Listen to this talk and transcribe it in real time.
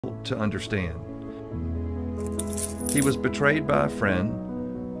to understand. He was betrayed by a friend,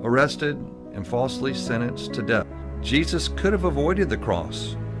 arrested, and falsely sentenced to death. Jesus could have avoided the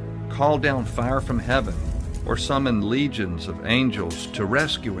cross, called down fire from heaven, or summoned legions of angels to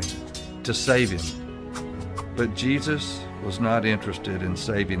rescue him, to save him. But Jesus was not interested in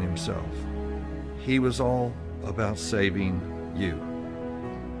saving himself. He was all about saving you.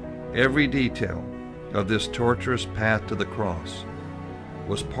 Every detail of this torturous path to the cross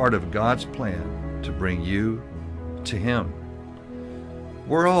was part of God's plan to bring you to Him.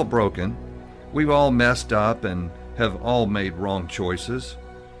 We're all broken. We've all messed up and have all made wrong choices.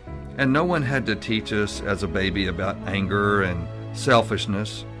 And no one had to teach us as a baby about anger and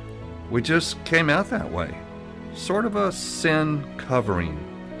selfishness. We just came out that way, sort of a sin covering.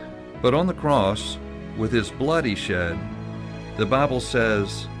 But on the cross, with His blood He shed, the Bible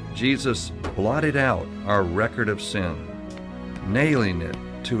says Jesus blotted out our record of sin, nailing it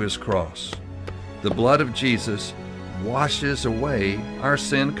to His cross. The blood of Jesus washes away our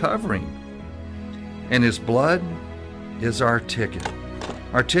sin covering. And His blood is our ticket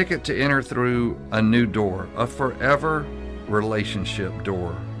to enter through a new door, a forever relationship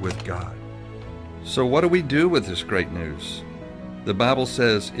door with God. So what do we do with this great news? The Bible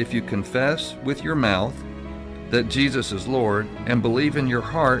says, if you confess with your mouth that Jesus is Lord and believe in your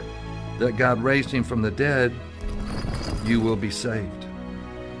heart that God raised Him from the dead, you will be saved.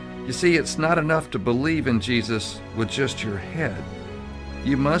 You see, it's not enough to believe in Jesus with just your head.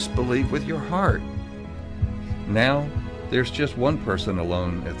 You must believe with your heart. Now, there's just one person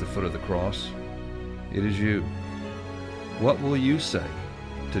alone at the foot of the cross. It is you. What will you say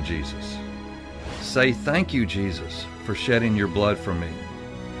to Jesus? Say, thank you, Jesus, for shedding your blood for me.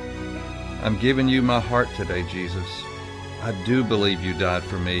 I'm giving you my heart today, Jesus. I do believe you died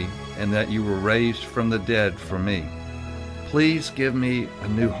for me and that you were raised from the dead for me. Please give me a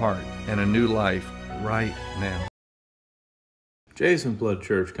new heart and a new life right now. Jason Blood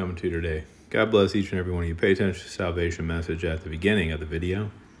Church coming to you today. God bless each and every one of you. Pay attention to the salvation message at the beginning of the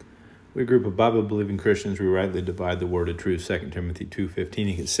video. We're a group of Bible-believing Christians. We rightly divide the word of truth. 2 Timothy 2:15.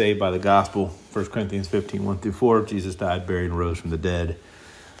 You get saved by the gospel. 1 Corinthians 15:1-4. Jesus died, buried, and rose from the dead.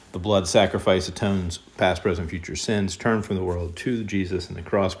 The blood sacrifice atones past, present, future sins. Turn from the world to Jesus and the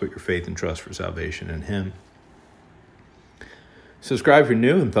cross. Put your faith and trust for salvation in Him. Subscribe if you're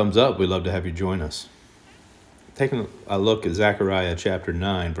new and thumbs up. We'd love to have you join us. Taking a look at Zechariah chapter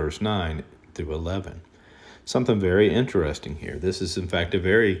 9, verse 9 through 11. Something very interesting here. This is, in fact, a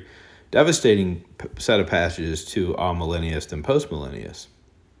very devastating set of passages to amillennialists and postmillennialists.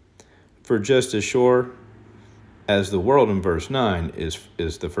 For just as sure as the world in verse 9 is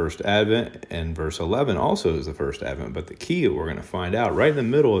the first advent, and verse 11 also is the first advent, but the key that we're going to find out right in the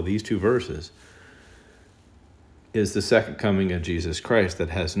middle of these two verses is the second coming of Jesus Christ that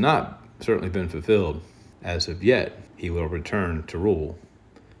has not certainly been fulfilled as of yet. He will return to rule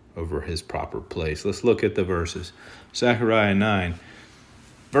over His proper place. Let's look at the verses. Zechariah 9,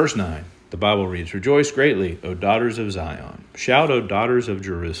 verse 9, the Bible reads, Rejoice greatly, O daughters of Zion. Shout, O daughters of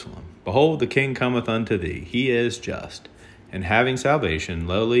Jerusalem. Behold, the King cometh unto thee. He is just, and having salvation,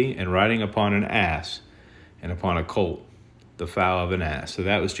 lowly, and riding upon an ass, and upon a colt, the foal of an ass. So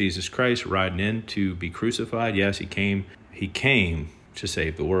that was Jesus Christ riding in to be crucified. Yes, He came to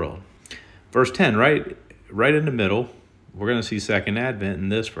save the world. Verse 10, right in the middle, we're going to see second advent in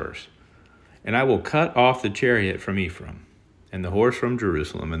this verse. And I will cut off the chariot from Ephraim, and the horse from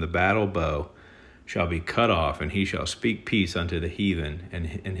Jerusalem, and the battle bow shall be cut off, and he shall speak peace unto the heathen,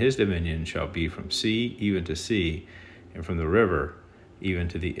 and his dominion shall be from sea even to sea, and from the river even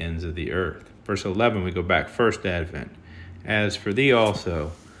to the ends of the earth. Verse 11, we go back, first advent. As for thee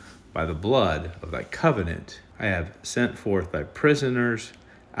also, by the blood of thy covenant, I have sent forth thy prisoners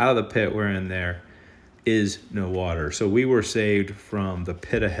out of the pit wherein there is no water. So we were saved from the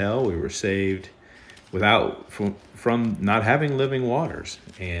pit of hell. We were saved from not having living waters.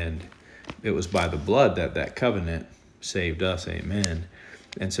 And it was by the blood that covenant saved us. Amen.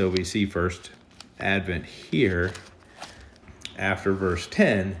 And so we see first advent here after verse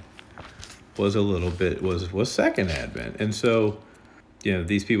 10 was second advent. And so,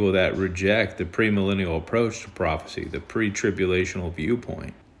 these people that reject the premillennial approach to prophecy, the pre-tribulational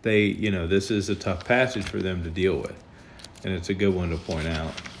viewpoint, this is a tough passage for them to deal with. And it's a good one to point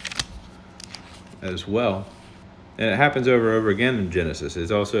out as well. And it happens over and over again in Genesis.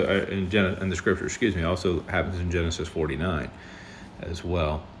 It's also in the scripture, also happens in Genesis 49 as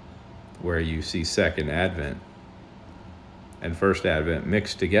well, where you see second advent and first advent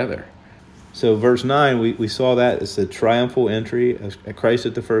mixed together. So verse 9, we saw that it's the triumphal entry of Christ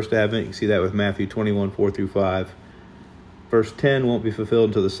at the first advent. You see that with Matthew 21, 4-5. Verse 10 won't be fulfilled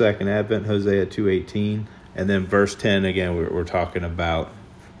until the second advent, Hosea 2:18. And then verse 10, again, we're talking about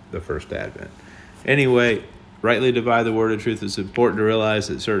the first advent. Anyway, rightly divide the word of truth. It's important to realize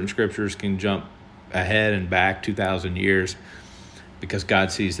that certain scriptures can jump ahead and back 2,000 years because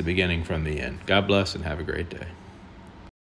God sees the beginning from the end. God bless and have a great day.